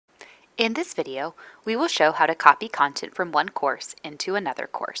In this video, we will show how to copy content from one course into another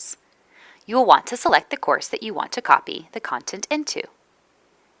course. You will want to select the course that you want to copy the content into.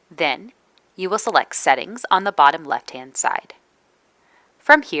 Then, you will select Settings on the bottom left-hand side.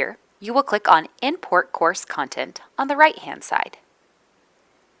 From here, you will click on Import Course Content on the right-hand side.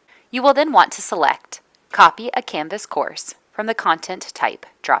 You will then want to select Copy a Canvas Course from the Content Type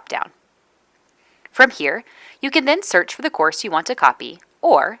drop-down. From here, you can then search for the course you want to copy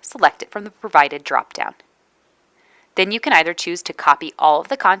or select it from the provided drop-down. Then you can either choose to copy all of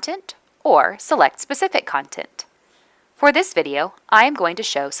the content or select specific content. For this video, I am going to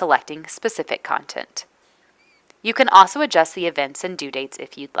show selecting specific content. You can also adjust the events and due dates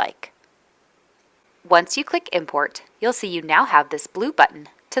if you'd like. Once you click Import, you'll see you now have this blue button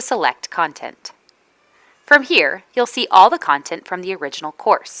to select content. From here, you'll see all the content from the original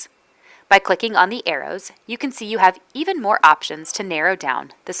course. By clicking on the arrows, you can see you have even more options to narrow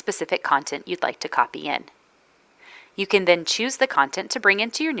down the specific content you'd like to copy in. You can then choose the content to bring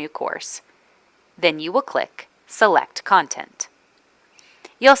into your new course. Then you will click Select Content.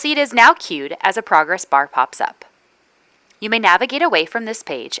 You'll see it is now queued as a progress bar pops up. You may navigate away from this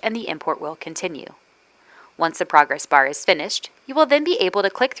page and the import will continue. Once the progress bar is finished, you will then be able to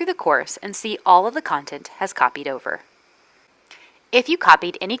click through the course and see all of the content has copied over. If you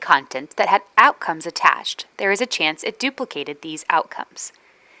copied any content that had outcomes attached, there is a chance it duplicated these outcomes.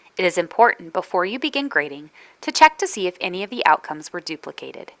 It is important before you begin grading to check to see if any of the outcomes were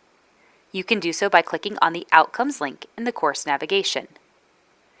duplicated. You can do so by clicking on the Outcomes link in the course navigation.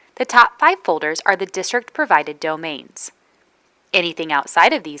 The top 5 folders are the district-provided domains. Anything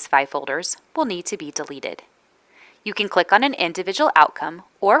outside of these 5 folders will need to be deleted. You can click on an individual outcome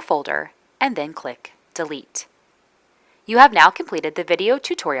or folder and then click Delete. You have now completed the video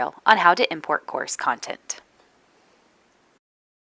tutorial on how to import course content.